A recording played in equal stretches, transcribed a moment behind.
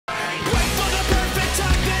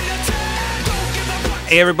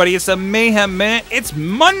Hey everybody, it's a Mayhem Minute. It's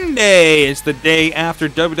Monday. It's the day after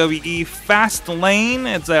WWE Fast Lane.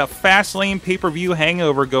 It's a Fast Lane pay-per-view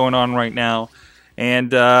hangover going on right now.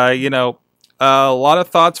 And, a lot of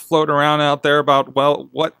thoughts floating around out there about, well,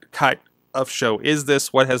 what type of show is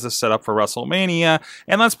this? What has this set up for WrestleMania?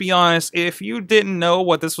 And let's be honest, if you didn't know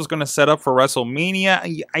what this was going to set up for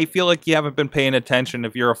WrestleMania, I feel like you haven't been paying attention.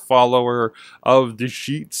 If you're a follower of the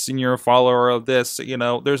sheets and you're a follower of this,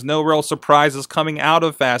 there's no real surprises coming out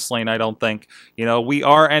of Fastlane, I don't think. We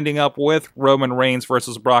are ending up with Roman Reigns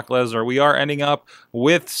versus Brock Lesnar. We are ending up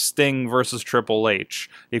with Sting versus Triple H.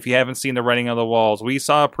 If you haven't seen the writing on the walls, we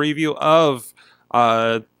saw a preview of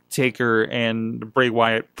Taker and Bray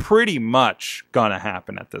Wyatt pretty much gonna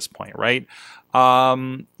happen at this point, right?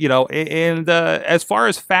 As far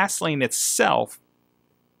as Fastlane itself,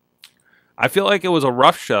 I feel like it was a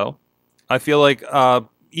rough show. I feel like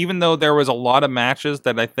even though there was a lot of matches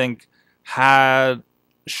that I think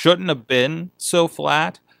shouldn't have been so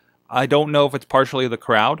flat, I don't know if it's partially the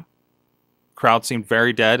crowd. Crowd seemed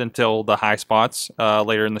very dead until the high spots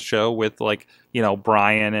later in the show with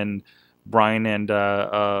Bryan and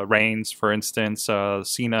Reigns, for instance,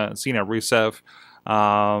 Cena Rusev,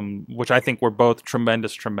 which I think were both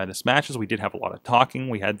tremendous matches. We did have a lot of talking.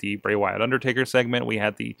 We had the Bray Wyatt Undertaker segment. We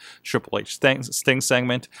had the Triple H Sting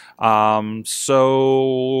segment. I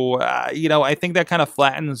think that kind of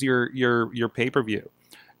flattens your pay-per-view.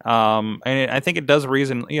 And I think it does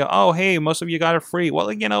reason, oh, hey, most of you got it free. Well,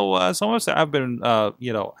 some of us have been,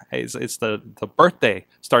 it's the birthday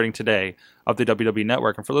starting today of the WWE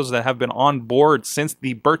Network. And for those that have been on board since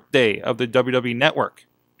the birthday of the WWE Network,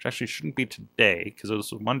 which actually shouldn't be today because it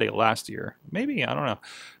was Monday last year. Maybe, I don't know.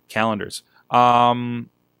 Calendars. Little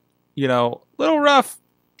rough,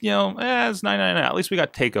 it's $9.99. At least we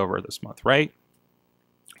got TakeOver this month, right?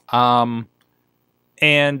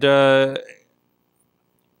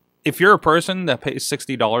 If you're a person that pays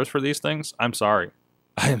 $60 for these things, I'm sorry.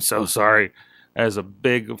 I am so sorry. As a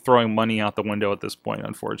big throwing money out the window at this point,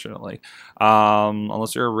 unfortunately.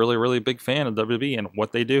 Unless you're a really, really big fan of WWE and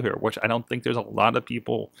what they do here, which I don't think there's a lot of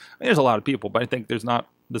people. There's a lot of people, but I think there's not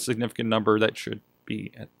the significant number that should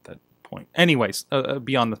be at that point. Anyways,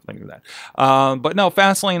 beyond the thing of that. But no,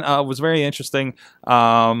 Fastlane was very interesting.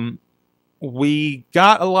 We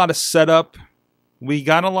got a lot of setup. We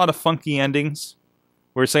got a lot of funky endings.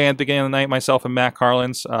 We were saying at the beginning of the night, myself and Matt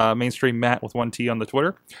Carlins, Mainstream Matt with 1T on the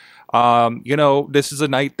Twitter. This is a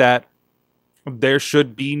night that there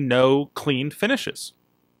should be no clean finishes.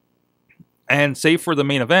 And save for the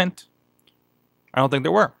main event, I don't think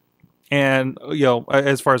there were. And,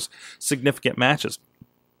 as far as significant matches.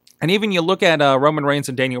 And even you look at Roman Reigns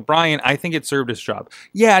and Daniel Bryan, I think it served its job.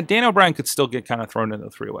 Yeah, Daniel Bryan could still get kind of thrown into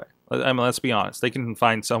the three-way. I mean, let's be honest. They can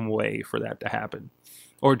find some way for that to happen.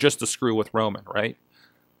 Or just to screw with Roman, right?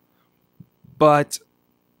 But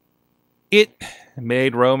it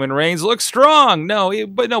made Roman Reigns look strong.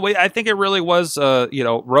 I think it really was,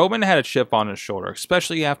 Roman had a chip on his shoulder,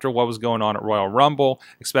 especially after what was going on at Royal Rumble,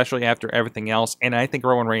 especially after everything else, and I think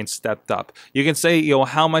Roman Reigns stepped up. You can say,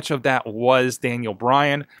 how much of that was Daniel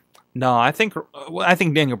Bryan? No, I think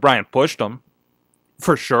Daniel Bryan pushed him,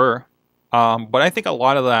 for sure, but I think a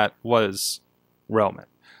lot of that was Roman.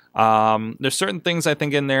 There's certain things I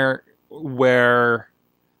think in there where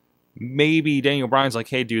maybe Daniel Bryan's like,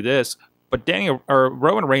 hey, do this. But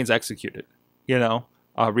Roman Reigns executed,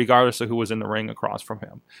 regardless of who was in the ring across from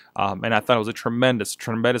him. And I thought it was a tremendous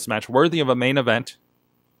match, worthy of a main event.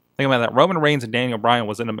 Think about that. Roman Reigns and Daniel Bryan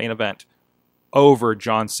was in a main event over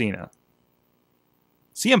John Cena.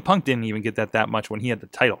 CM Punk didn't even get that much when he had the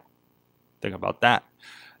title. Think about that.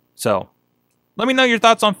 So, let me know your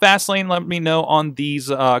thoughts on Fastlane. Let me know on these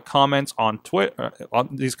comments on Twitter,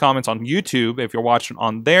 on these comments on YouTube if you're watching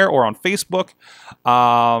on there or on Facebook.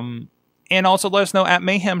 And also let us know at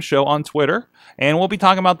Mayhem Show on Twitter. And we'll be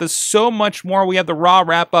talking about this so much more. We have the Raw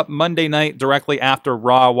wrap-up Monday night directly after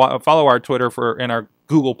Raw. Follow our Twitter and our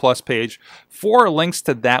Google Plus page for links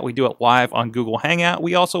to that. We do it live on Google Hangout.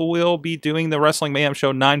 We also will be doing the Wrestling Mayhem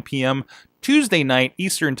Show 9 p.m. Tuesday night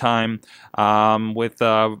Eastern time. Check out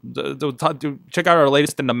our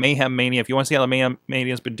latest in the Mayhem Mania. If you want to see how the Mayhem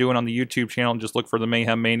Mania has been doing on the YouTube channel, just look for the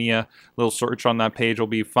Mayhem Mania. A little search on that page will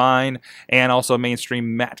be fine. And also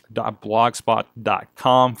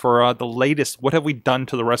mainstreammat.blogspot.com for the latest. What have we done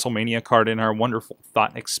to the WrestleMania card in our wonderful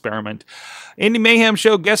thought experiment? In the Mayhem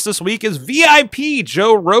Show, guest this week is VIP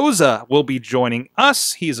Joe Rosa will be joining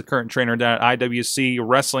us. He's a current trainer down at IWC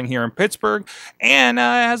Wrestling here in Pittsburgh and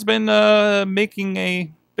has been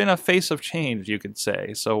been a face of change, you could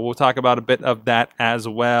say. So we'll talk about a bit of that as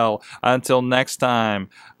well. Until next time,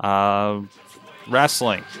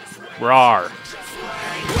 wrestling, roar.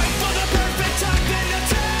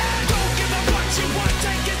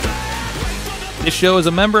 This show is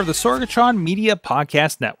a member of the Sorgatron Media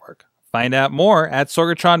Podcast Network. Find out more at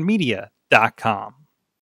sorgatronmedia.com.